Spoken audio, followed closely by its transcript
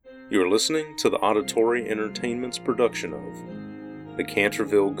You're listening to the Auditory Entertainment's production of The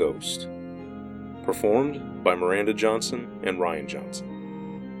Canterville Ghost, performed by Miranda Johnson and Ryan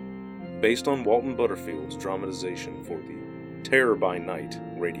Johnson, based on Walton Butterfield's dramatization for the Terror by Night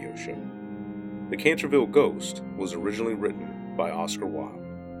radio show. The Canterville Ghost was originally written by Oscar Wilde.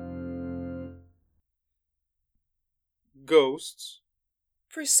 Ghosts?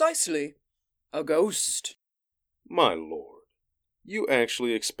 Precisely. A ghost. My lord. You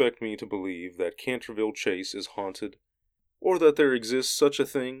actually expect me to believe that Canterville Chase is haunted, or that there exists such a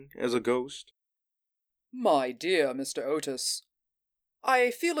thing as a ghost? My dear Mr. Otis,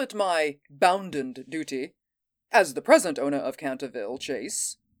 I feel it my bounden duty, as the present owner of Canterville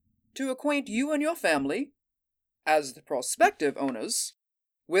Chase, to acquaint you and your family, as the prospective owners,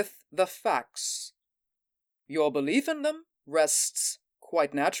 with the facts. Your belief in them rests,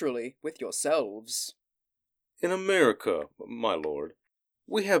 quite naturally, with yourselves. In America, my lord,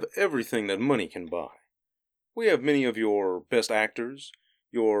 we have everything that money can buy. We have many of your best actors,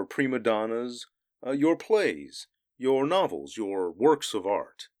 your prima donnas, your plays, your novels, your works of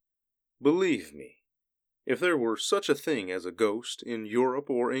art. Believe me, if there were such a thing as a ghost in Europe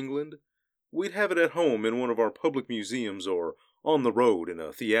or England, we'd have it at home in one of our public museums or on the road in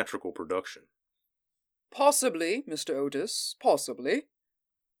a theatrical production. Possibly, Mr. Otis, possibly.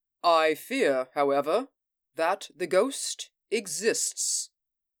 I fear, however, that the ghost exists.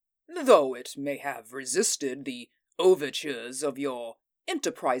 Though it may have resisted the overtures of your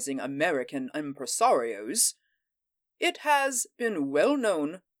enterprising American impresarios, it has been well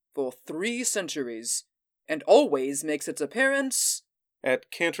known for 3 centuries, and always makes its appearance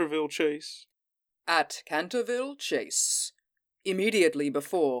At Canterville Chase? At Canterville Chase, immediately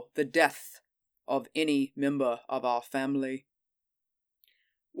before the death of any member of our family.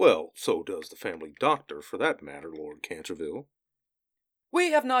 Well, so does the family doctor, for that matter, Lord Canterville.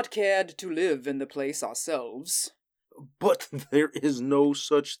 We have not cared to live in the place ourselves. But there is no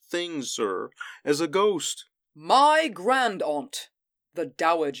such thing, sir, as a ghost. My grand-aunt, the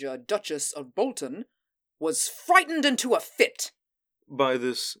Dowager Duchess of Bolton, was frightened into a fit By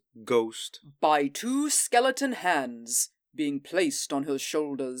this ghost? by 2 skeleton hands being placed on her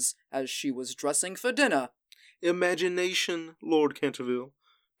shoulders as she was dressing for dinner. Imagination, Lord Canterville.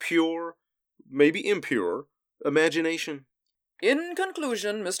 Pure, maybe impure, imagination. In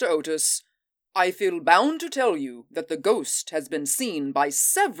conclusion, Mr. Otis, I feel bound to tell you that the ghost has been seen by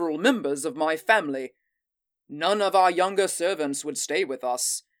several members of my family. None of our younger servants would stay with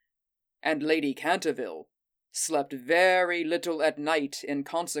us, and Lady Canterville slept very little at night in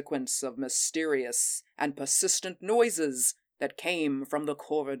consequence of mysterious and persistent noises that came from the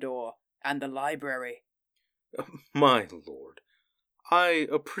corridor and the library. My lord, I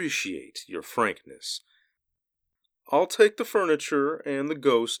appreciate your frankness. I'll take the furniture and the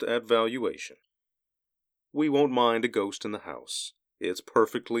ghost at valuation. We won't mind a ghost in the house. It's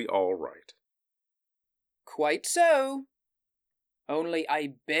perfectly all right. Quite so. Only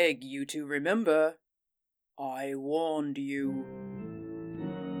I beg you to remember, I warned you.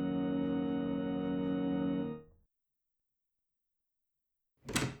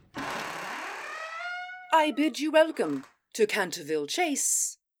 I bid you welcome to Canterville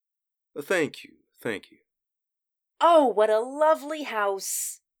Chase. Thank you, thank you. Oh, what a lovely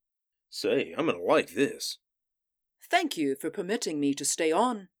house. Say, I'm gonna like this. Thank you for permitting me to stay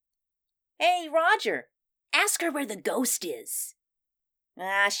on. Hey, Roger, ask her where the ghost is.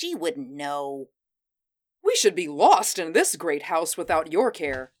 She wouldn't know. We should be lost in this great house without your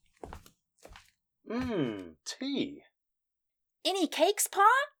care. Tea. Any cakes, Pa?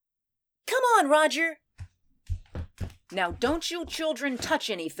 Come on, Roger. Now don't you children touch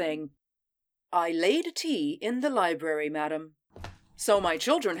anything. I laid tea in the library, madam. So my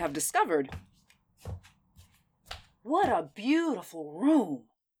children have discovered. What a beautiful room.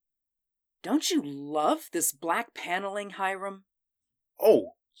 Don't you love this black paneling, Hiram?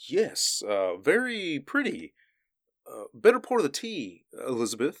 Oh, yes, very pretty. Better pour the tea,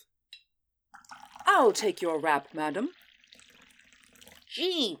 Elizabeth. I'll take your wrap, madam.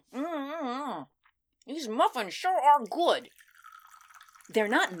 Gee, these muffins sure are good. They're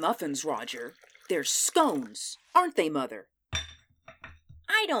not muffins, Roger. They're scones, aren't they, Mother?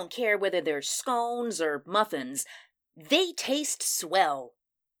 I don't care whether they're scones or muffins. They taste swell.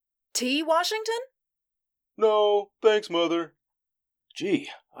 Tea, Washington? No, thanks, Mother. Gee,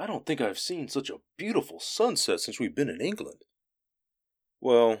 I don't think I've seen such a beautiful sunset since we've been in England.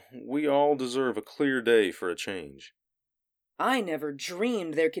 Well, we all deserve a clear day for a change. I never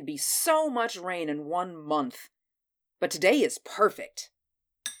dreamed there could be so much rain in 1 month. But today is perfect.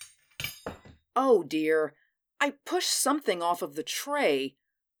 Oh dear, I pushed something off of the tray.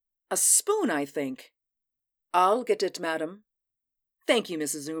 A spoon, I think. I'll get it, madam. Thank you,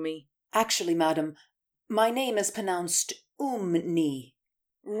 Mrs. Umi. Actually, madam, my name is pronounced Umni.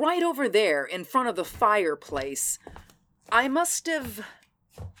 Right over there, in front of the fireplace. I must have...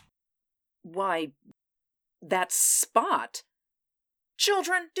 Why, that spot.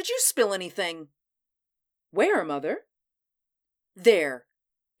 Children, did you spill anything? Where, Mother? There,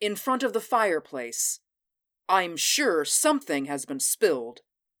 in front of the fireplace. I'm sure something has been spilled.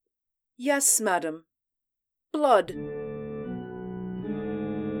 Yes, madam. Blood.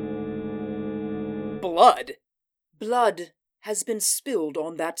 Blood? Blood has been spilled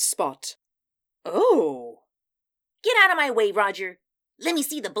on that spot. Oh! Get out of my way, Roger. Let me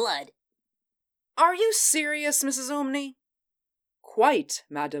see the blood. Are you serious, Mrs. Omni? Quite,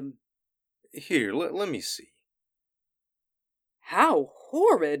 madam. Here, let me see. How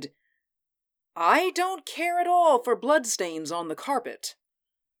horrid! I don't care at all for bloodstains on the carpet.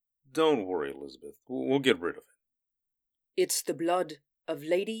 Don't worry, Elizabeth. We'll get rid of it. It's the blood of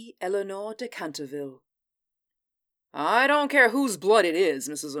Lady Eleanor de Canterville. I don't care whose blood it is,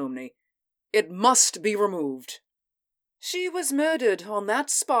 Mrs. Omni. It must be removed. She was murdered on that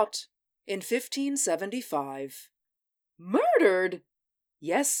spot in 1575. Murdered?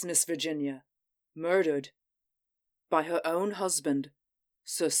 Yes, Miss Virginia. Murdered. By her own husband,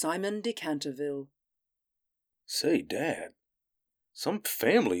 Sir Simon de Canterville. Say, Dad, some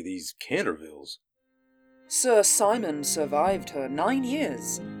family, these Cantervilles. Sir Simon survived her 9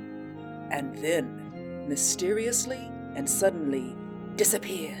 years, and then, mysteriously and suddenly,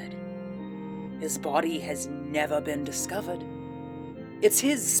 disappeared. His body has never been discovered. It's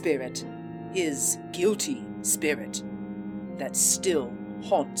his spirit, his guilty spirit, that still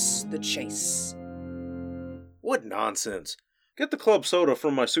haunts the chase. What nonsense. Get the club soda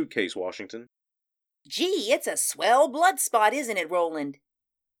from my suitcase, Washington. Gee, it's a swell blood spot, isn't it, Roland?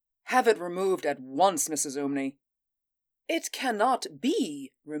 Have it removed at once, Mrs. Omni. It cannot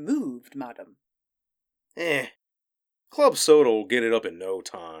be removed, madam. Club soda will get it up in no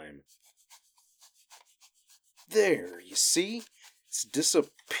time. There, you see? It's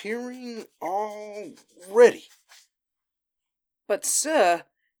disappearing already. But, sir,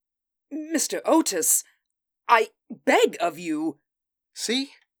 Mr. Otis, I beg of you.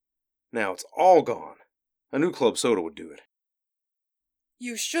 See? Now it's all gone. A new club soda would do it.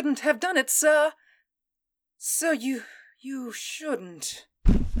 You shouldn't have done it, sir. Sir, you shouldn't.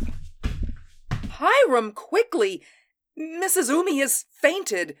 Hiram, quickly! Mrs. Umi has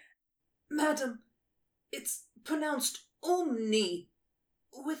fainted. Madam, it's pronounced Umni,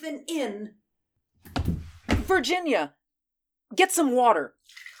 with an N. Virginia, get some water.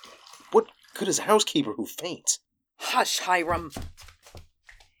 What good is a housekeeper who faints? Hush, Hiram.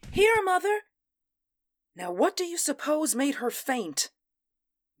 Here, Mother. Now, what do you suppose made her faint?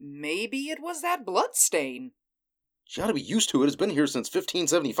 Maybe it was that blood stain. She ought to be used to it. It's been here since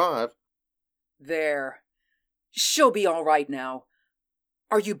 1575. There. She'll be all right now.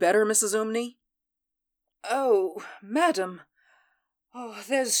 Are you better, Mrs. Umney? Oh, madam. Oh,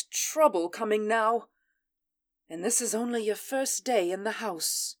 there's trouble coming now. And this is only your first day in the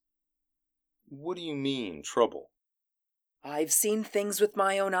house. What do you mean, trouble? I've seen things with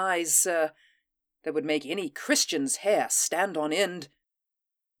my own eyes, sir, that would make any Christian's hair stand on end.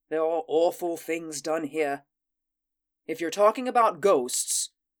 There are awful things done here. If you're talking about ghosts,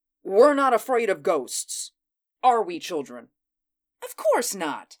 we're not afraid of ghosts. Are we, children? Of course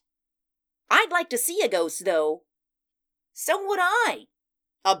not. I'd like to see a ghost, though. So would I.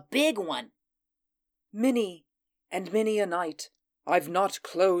 A big one. Many and many a night I've not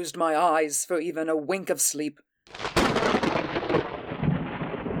closed my eyes for even a wink of sleep.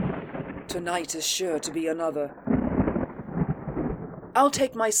 Tonight is sure to be another. I'll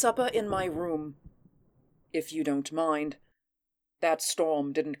take my supper in my room, if you don't mind. That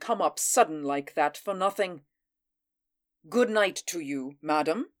storm didn't come up sudden like that for nothing. Good night to you,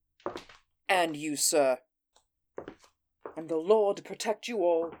 madam. And you, sir. And the Lord protect you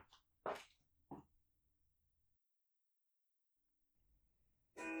all.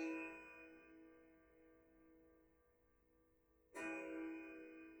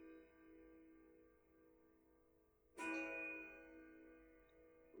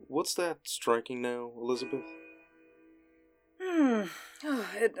 What's that striking now, Elizabeth?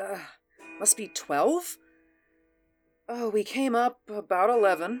 It must be 12? Oh, we came up about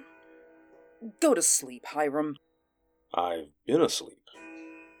 11. Go to sleep, Hiram. I've been asleep.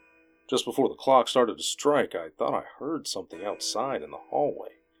 Just before the clock started to strike, I thought I heard something outside in the hallway.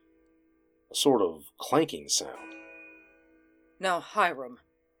 A sort of clanking sound. Now, Hiram,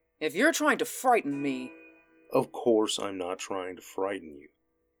 if you're trying to frighten me... Of course I'm not trying to frighten you.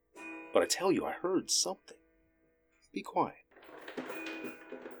 But I tell you, I heard something. Be quiet.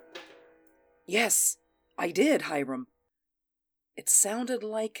 Yes, I did, Hiram. It sounded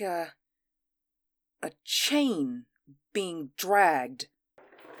like a chain being dragged.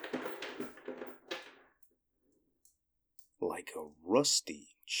 Like a rusty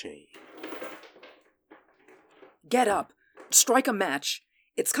chain. Get up. Strike a match.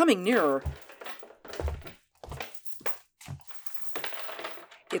 It's coming nearer.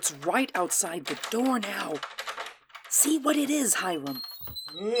 It's right outside the door now. See what it is, Hiram.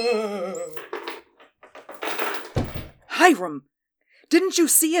 Hiram! Didn't you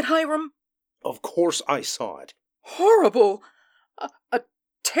see it, Hiram? Of course I saw it. Horrible! A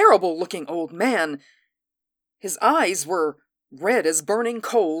terrible-looking old man. His eyes were red as burning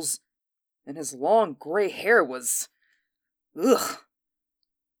coals, and his long gray hair was... ugh!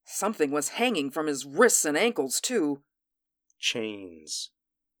 Something was hanging from his wrists and ankles, too. Chains.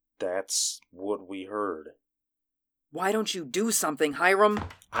 That's what we heard. Why don't you do something, Hiram?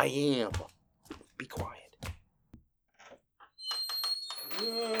 I am. Be quiet.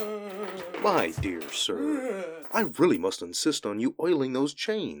 My dear sir, I really must insist on you oiling those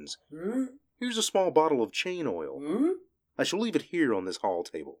chains. Here's a small bottle of chain oil. I shall leave it here on this hall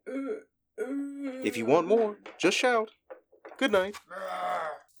table. If you want more, just shout. Good night.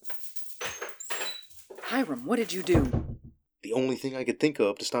 Hiram, what did you do? The only thing I could think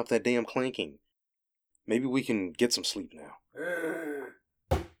of to stop that damn clanking. Maybe we can get some sleep now.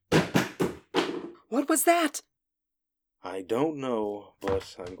 What was that? I don't know,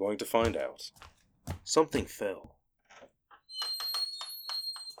 but I'm going to find out. Something fell.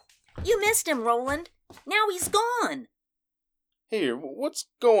 You missed him, Roland. Now he's gone. Here, what's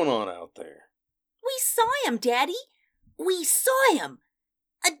going on out there? We saw him, Daddy. We saw him.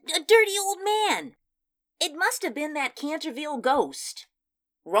 A dirty old man. It must have been that Canterville ghost.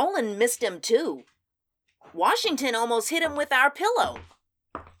 Roland missed him, too. Washington almost hit him with our pillow.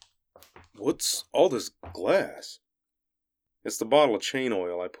 What's all this glass? It's the bottle of chain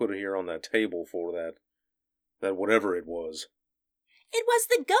oil I put here on that table for that whatever it was. It was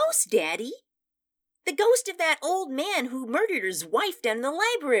the ghost, Daddy. The ghost of that old man who murdered his wife down in the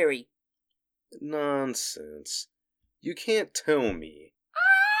library. Nonsense. You can't tell me.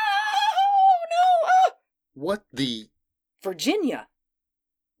 Oh, no! What the... Virginia.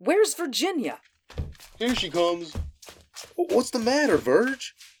 Where's Virginia? Here she comes. What's the matter, Virg?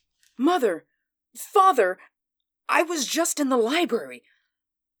 Mother, Father, I was just in the library.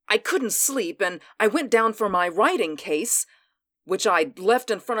 I couldn't sleep, and I went down for my writing case, which I'd left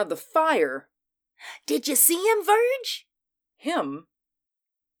in front of the fire. Did you see him, Virg? Him?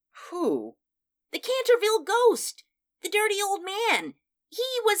 Who? The Canterville ghost. The dirty old man. He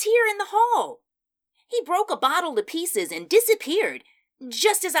was here in the hall. He broke a bottle to pieces and disappeared,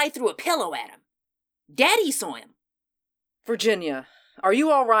 just as I threw a pillow at him. Daddy saw him. Virginia, are you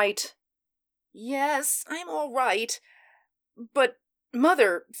all right? Yes, I'm all right. But,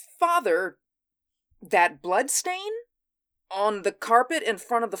 Mother, Father, that blood stain? On the carpet in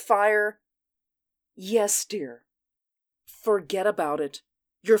front of the fire? Yes, dear. Forget about it.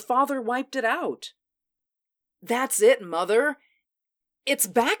 Your father wiped it out. That's it, Mother. It's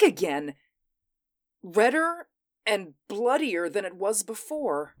back again. Redder and bloodier than it was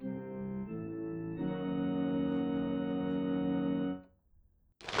before.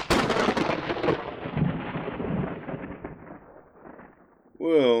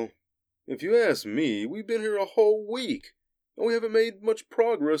 Well, if you ask me, we've been here a whole week, and we haven't made much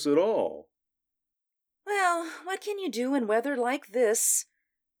progress at all. Well, what can you do in weather like this?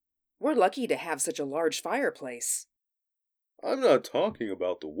 We're lucky to have such a large fireplace. I'm not talking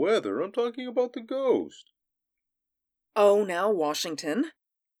about the weather, I'm talking about the ghost. Oh, now, Washington.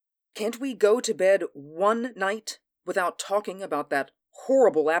 Can't we go to bed one night without talking about that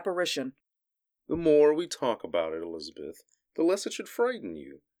horrible apparition? The more we talk about it, Elizabeth, the less it should frighten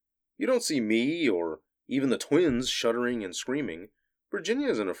you. You don't see me, or even the twins, shuddering and screaming. Virginia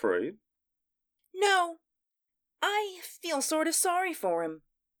isn't afraid. No. I feel sort of sorry for him.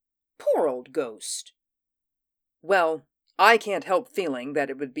 Poor old ghost. Well, I can't help feeling that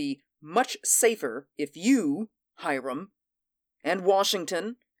it would be much safer if you, Hiram, and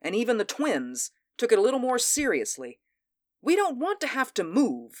Washington, and even the twins, took it a little more seriously. We don't want to have to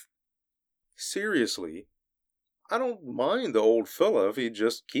move. Seriously? I don't mind the old fella if he'd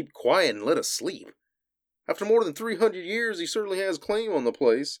just keep quiet and let us sleep. After more than 300 years, he certainly has claim on the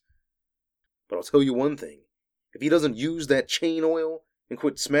place. But I'll tell you one thing. If he doesn't use that chain oil and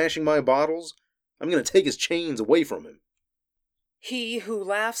quit smashing my bottles, I'm going to take his chains away from him. He who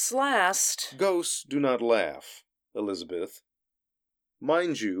laughs last. Ghosts do not laugh, Elizabeth.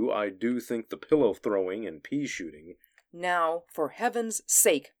 Mind you, I do think the pillow throwing and pea shooting... Now, for heaven's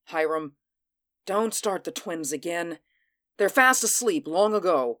sake, Hiram, don't start the twins again. They're fast asleep long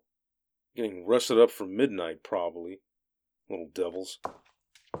ago. Getting rested up for midnight, probably. Little devils.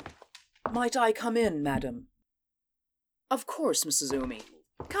 Might I come in, madam? Of course, Mrs. Umi.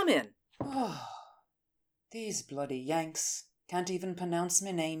 Come in. Oh, these bloody Yanks can't even pronounce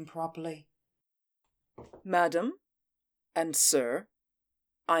my name properly. Madam and sir,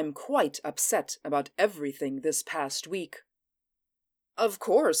 I'm quite upset about everything this past week. Of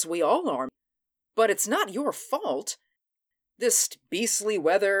course, we all are, but it's not your fault. This beastly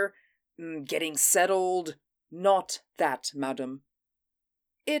weather, getting settled, not that, madam.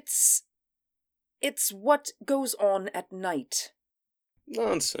 It's what goes on at night.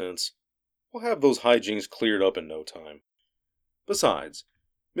 Nonsense. We'll have those hijinks cleared up in no time. Besides,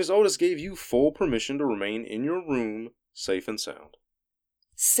 Miss Otis gave you full permission to remain in your room, safe and sound.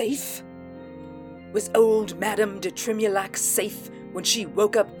 Safe? Was old Madame de Tremulac safe when she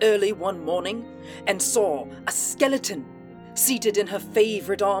woke up early one morning and saw a skeleton seated in her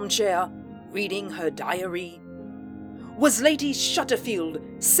favorite armchair, reading her diary? Was Lady Shutterfield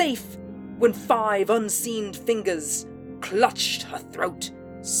safe when 5 unseen fingers clutched her throat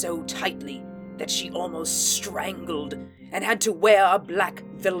so tightly that she almost strangled and had to wear a black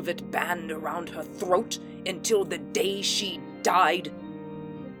velvet band around her throat until the day she died?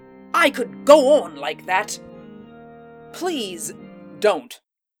 I could go on like that. Please don't.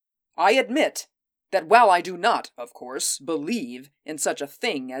 I admit that while I do not, of course, believe in such a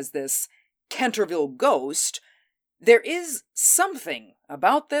thing as this Canterville ghost, there is something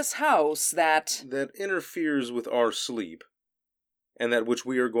about this house that interferes with our sleep, and that which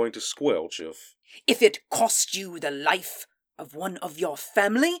we are going to squelch if it cost you the life of one of your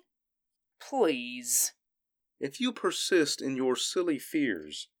family? Please. If you persist in your silly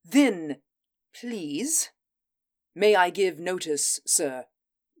fears... Then, please, may I give notice, sir?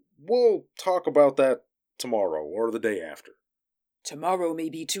 We'll talk about that tomorrow or the day after. Tomorrow may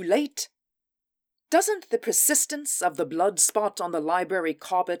be too late. Doesn't the persistence of the blood spot on the library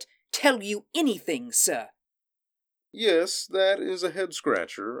carpet tell you anything, sir? Yes, that is a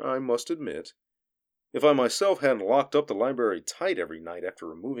head-scratcher, I must admit. If I myself hadn't locked up the library tight every night after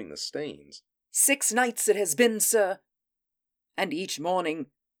removing the stains... 6 nights it has been, sir. And each morning,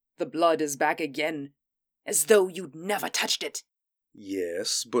 the blood is back again, as though you'd never touched it.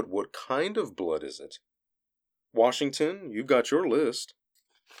 Yes, but what kind of blood is it? Washington, you've got your list.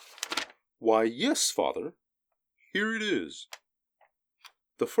 Why, yes, Father. Here it is.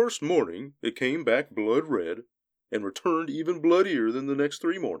 The first morning, it came back blood red, and returned even bloodier than the next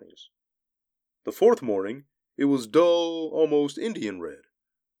 3 mornings. The 4th morning, it was dull, almost Indian red.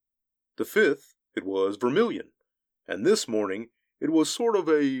 The 5th, it was vermilion, and this morning, it was sort of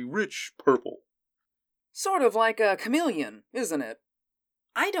a rich purple. Sort of like a chameleon, isn't it?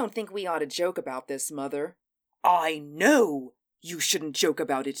 I don't think we ought to joke about this, Mother. I know you shouldn't joke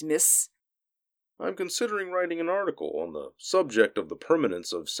about it, miss. I'm considering writing an article on the subject of the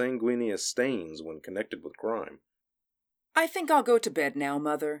permanence of sanguineous stains when connected with crime. I think I'll go to bed now,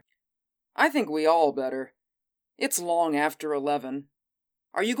 Mother. I think we all better. It's long after 11.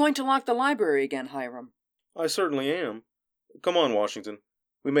 Are you going to lock the library again, Hiram? I certainly am. Come on, Washington.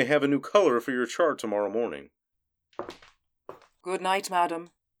 We may have a new color for your chart tomorrow morning. Good night, madam.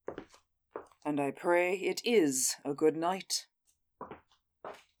 And I pray it is a good night.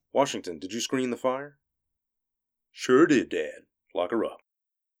 Washington, did you screen the fire? Sure did, Dad. Lock her up.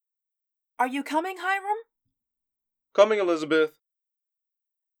 Are you coming, Hiram? Coming, Elizabeth.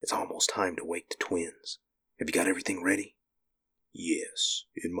 It's almost time to wake the twins. Have you got everything ready? Yes,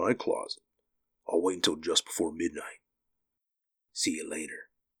 in my closet. I'll wait until just before midnight. See you later.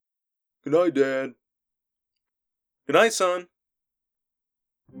 Good night, Dad. Good night, son.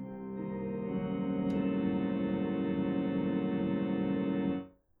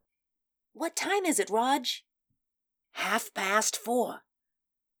 What time is it, Raj? 4:30.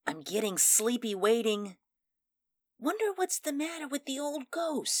 I'm getting sleepy waiting. Wonder what's the matter with the old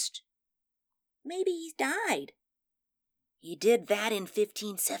ghost. Maybe he's died. He did that in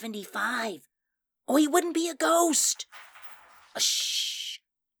 1575. Or he wouldn't be a ghost. Shh.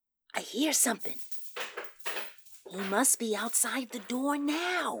 I hear something. He must be outside the door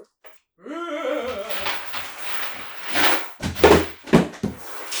now.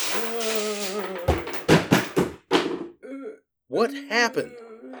 What happened?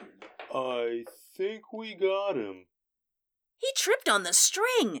 I think we got him. He tripped on the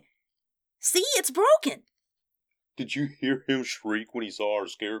string. See, it's broken. Did you hear him shriek when he saw our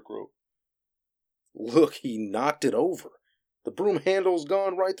scarecrow? Look, he knocked it over. The broom handle's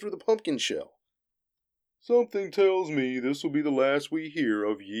gone right through the pumpkin shell. Something tells me this will be the last we hear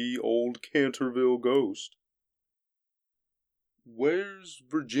of ye old Canterville ghost. Where's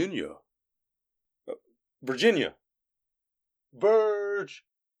Virginia? Virginia! Verge!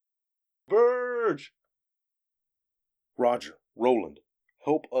 Verge! Roger, Roland,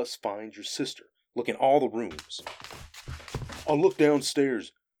 help us find your sister. Look in all the rooms. I'll look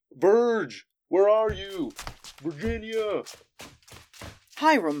downstairs. Verge, where are you? Virginia!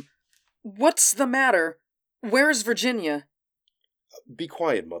 Hiram, what's the matter? Where's Virginia? Be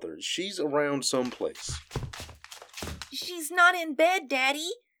quiet, Mother. She's around someplace. She's not in bed, Daddy.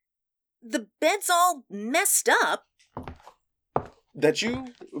 The bed's all messed up. That you,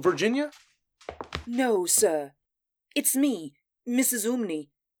 Virginia? No, sir. It's me, Mrs. Umney.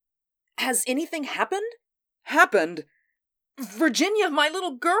 Has anything happened? Happened? Virginia, my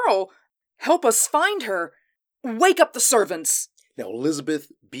little girl! Help us find her! Wake up the servants! Now,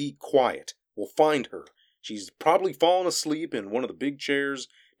 Elizabeth, be quiet. We'll find her. She's probably fallen asleep in one of the big chairs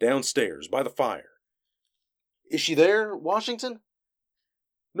downstairs by the fire. Is she there, Washington?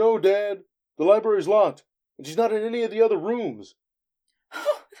 No, Dad. The library's locked, and she's not in any of the other rooms.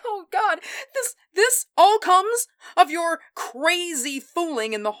 Oh, God, this all comes of your crazy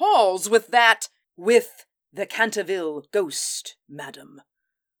fooling in the halls with the Canterville ghost, madam.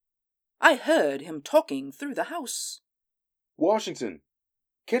 I heard him talking through the house. Washington,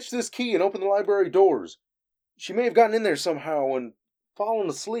 catch this key and open the library doors. She may have gotten in there somehow and fallen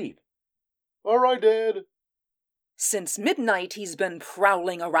asleep. All right, Dad. Since midnight he's been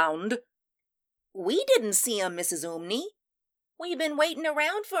prowling around. We didn't see him, Mrs. Umney. We've been waiting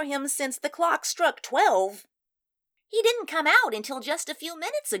around for him since the clock struck 12. He didn't come out until just a few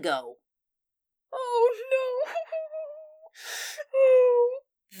minutes ago. Oh, no. Oh.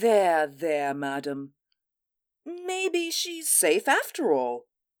 There, madam. Maybe she's safe after all.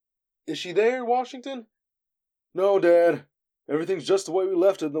 Is she there, Washington? No, Dad. Everything's just the way we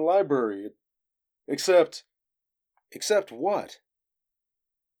left it in the library. Except what?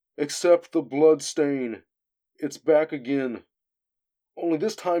 Except the blood stain. It's back again. Only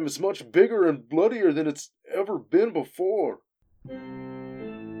this time it's much bigger and bloodier than it's ever been before.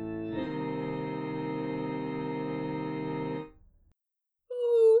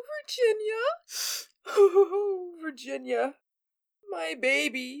 Oh, Virginia. Oh, Virginia. My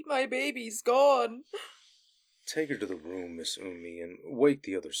baby's gone. Take her to the room, Miss Umney, and wake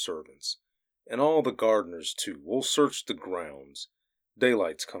the other servants. And all the gardeners, too. We'll search the grounds.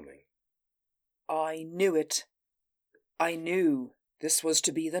 Daylight's coming. I knew it. I knew this was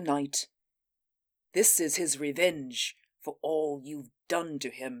to be the night. This is his revenge for all you've done to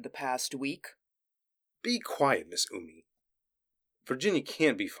him the past week. Be quiet, Miss Umney. Virginia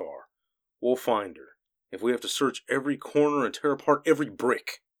can't be far. We'll find her, if we have to search every corner and tear apart every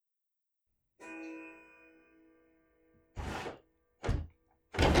brick.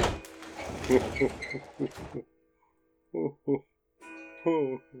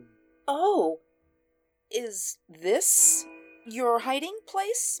 Oh, is this your hiding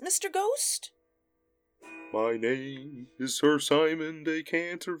place, Mr. Ghost? My name is Sir Simon de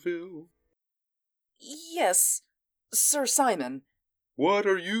Canterville. Yes, Sir Simon. What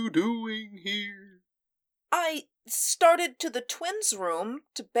are you doing here? I started to the twins' room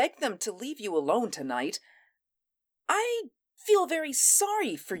to beg them to leave you alone tonight. I feel very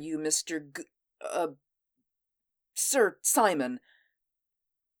sorry for you, Sir Simon.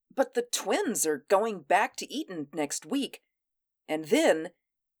 But the twins are going back to Eton next week, and then,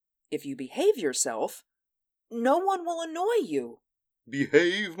 if you behave yourself, no one will annoy you.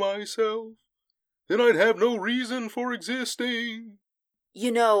 Behave myself? Then I'd have no reason for existing.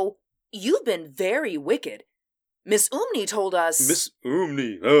 You know, you've been very wicked. Miss Umney told us... Miss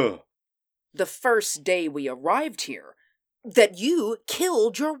Umney, the first day we arrived here, that you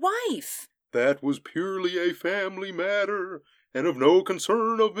killed your wife. That was purely a family matter, and of no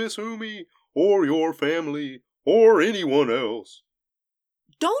concern of Miss Umney, or your family, or anyone else.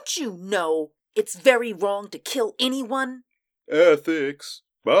 Don't you know it's very wrong to kill anyone? Ethics?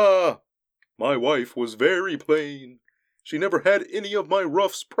 Bah! My wife was very plain. She never had any of my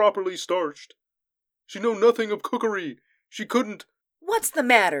ruffs properly starched. She knew nothing of cookery. She couldn't... What's the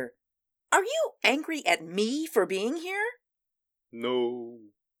matter? Are you angry at me for being here? No.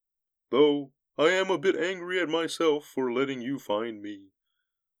 Though I am a bit angry at myself for letting you find me.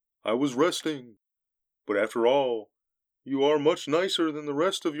 I was resting. But after all, you are much nicer than the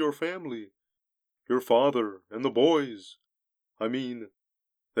rest of your family. Your father and the boys. I mean,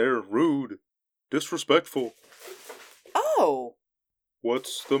 they're rude, disrespectful. Oh!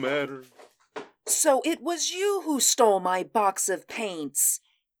 What's the matter? So it was you who stole my box of paints,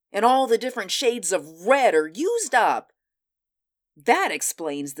 and all the different shades of red are used up. That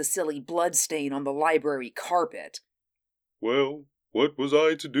explains the silly bloodstain on the library carpet. Well, what was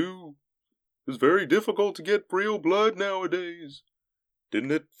I to do? It's very difficult to get real blood nowadays.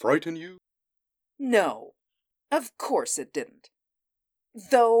 Didn't it frighten you? No, of course it didn't.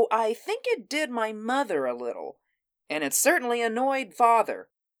 Though I think it did my mother a little, and it certainly annoyed Father.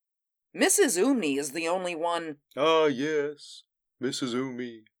 Mrs. Umney is the only one. Ah, yes, Mrs.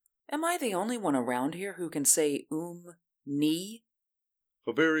 Umi. Am I the only one around here who can say knee?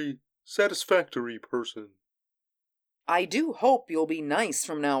 A very satisfactory person. I do hope you'll be nice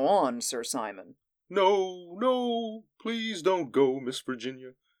from now on, Sir Simon. No, no, please don't go, Miss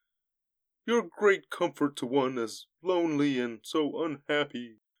Virginia. You're great comfort to one as lonely and so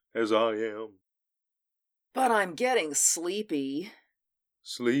unhappy as I am. But I'm getting sleepy.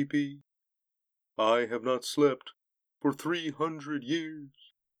 Sleepy? I have not slept for 300 years.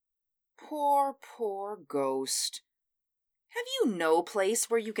 Poor, poor ghost. Have you no place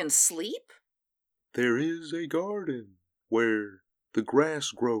where you can sleep? There is a garden where the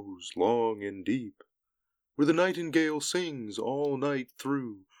grass grows long and deep, where the nightingale sings all night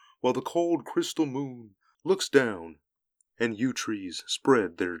through, while the cold crystal moon looks down, and yew trees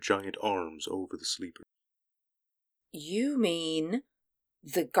spread their giant arms over the sleeper. You mean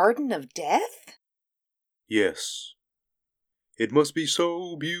the Garden of Death? Yes. It must be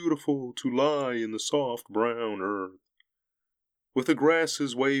so beautiful to lie in the soft brown earth, with the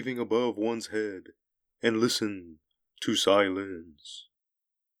grasses waving above one's head, and listen to silence.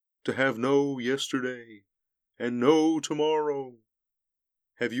 To have no yesterday and no tomorrow.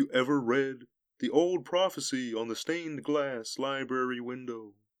 Have you ever read the old prophecy on the stained glass library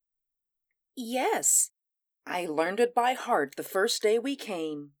window? Yes. I learned it by heart the first day we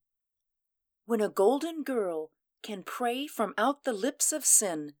came. When a golden girl can pray from out the lips of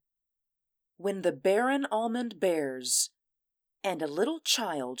sin, when the barren almond bears, and a little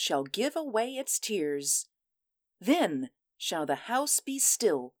child shall give away its tears, then shall the house be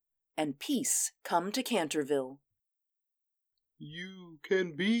still, and peace come to Canterville. You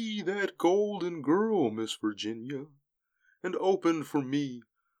can be that golden girl, Miss Virginia, and open for me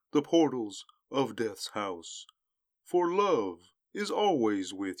the portals of death's house, for love is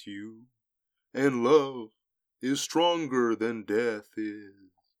always with you, and love is stronger than death is.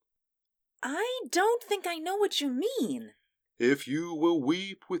 I don't think I know what you mean. If you will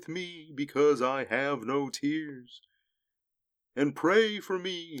weep with me because I have no tears, and pray for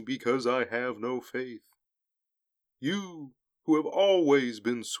me because I have no faith, you who have always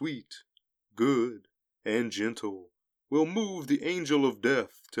been sweet, good, and gentle, will move the angel of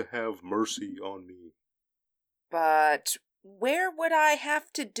death to have mercy on me. But where would I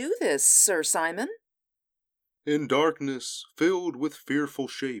have to do this, Sir Simon? In darkness filled with fearful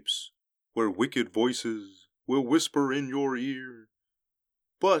shapes, where wicked voices will whisper in your ear,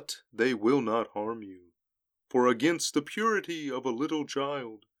 but they will not harm you, for against the purity of a little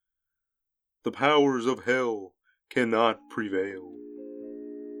child, the powers of hell cannot prevail.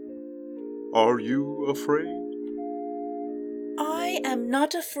 Are you afraid? I am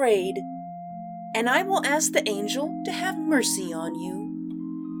not afraid, and I will ask the angel to have mercy on you.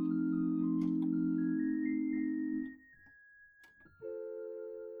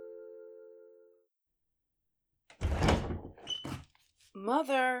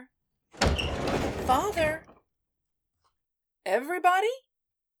 Mother, Father, everybody?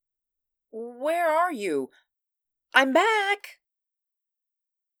 Where are you? I'm back.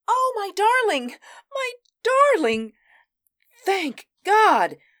 Oh, my darling, my darling. Thank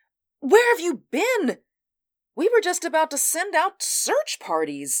God. Where have you been? We were just about to send out search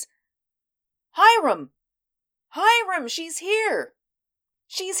parties. Hiram! Hiram, she's here.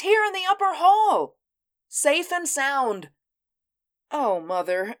 She's here in the upper hall. Safe and sound. Oh,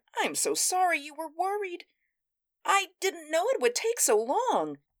 Mother, I'm so sorry you were worried. I didn't know it would take so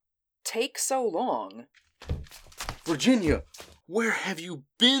long. Take so long? Virginia, where have you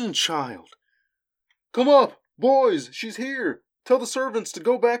been, child? Come up, boys, she's here. Tell the servants to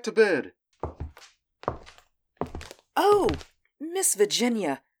go back to bed. Oh, Miss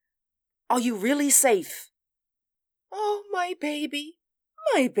Virginia, are you really safe? Oh, my baby,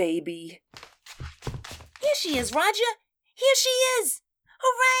 my baby. Here she is, Roger. Here she is.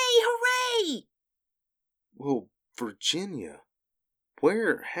 Hooray, hooray! Well, Virginia,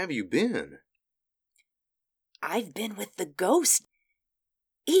 where have you been? I've been with the ghost.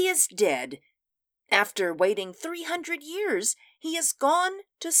 He is dead. After waiting 300 years, he has gone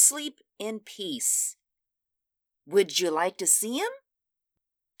to sleep in peace. Would you like to see him?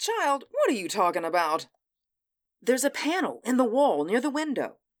 Child, what are you talking about? There's a panel in the wall near the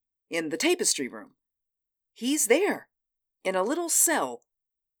window, in the tapestry room. He's there, in a little cell,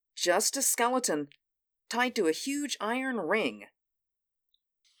 just a skeleton, tied to a huge iron ring.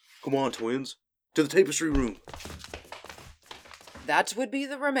 Come on, twins, to the tapestry room. That would be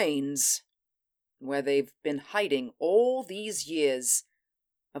the remains, where they've been hiding all these years,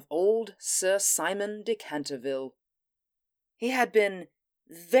 of old Sir Simon de Canterville. He had been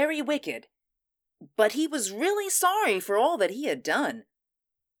very wicked, but he was really sorry for all that he had done.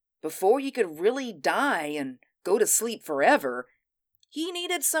 Before he could really die and go to sleep forever, he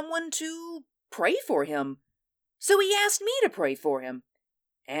needed someone to pray for him. So he asked me to pray for him.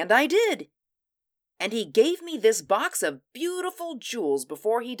 And I did. And he gave me this box of beautiful jewels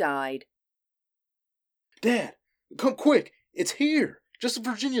before he died. Dad, come quick, it's here, just as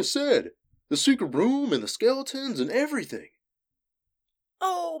Virginia said. The secret room and the skeletons and everything.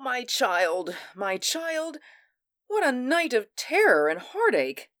 Oh, my child, what a night of terror and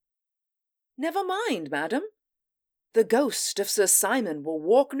heartache. Never mind, madam. The ghost of Sir Simon will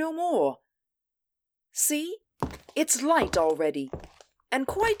walk no more. See, it's light already, and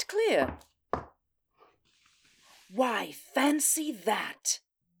quite clear. Why, fancy that.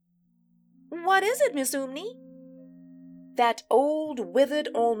 What is it, Miss Umney? That old withered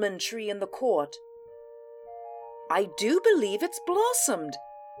almond tree in the court. I do believe it's blossomed.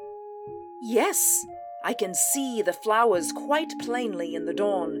 Yes, I can see the flowers quite plainly in the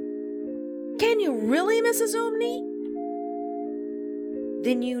dawn. Can you really, Mrs. Umney?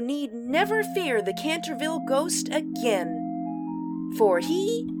 Then you need never fear the Canterville ghost again, for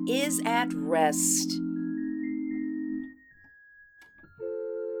he is at rest.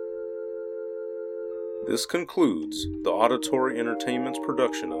 This concludes the Auditory Entertainment's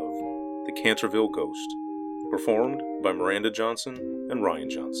production of The Canterville Ghost, performed by Miranda Johnson and Ryan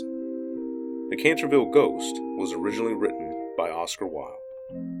Johnson. The Canterville Ghost was originally written by Oscar Wilde.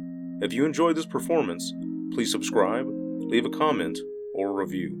 If you enjoyed this performance, please subscribe, leave a comment, or a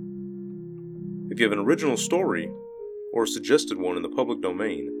review. If you have an original story or a suggested one in the public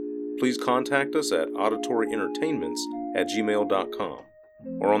domain, please contact us at auditoryentertainments@gmail.com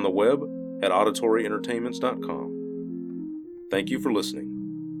or on the web at auditoryentertainments.com. Thank you for listening,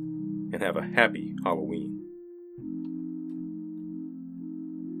 and have a happy Halloween.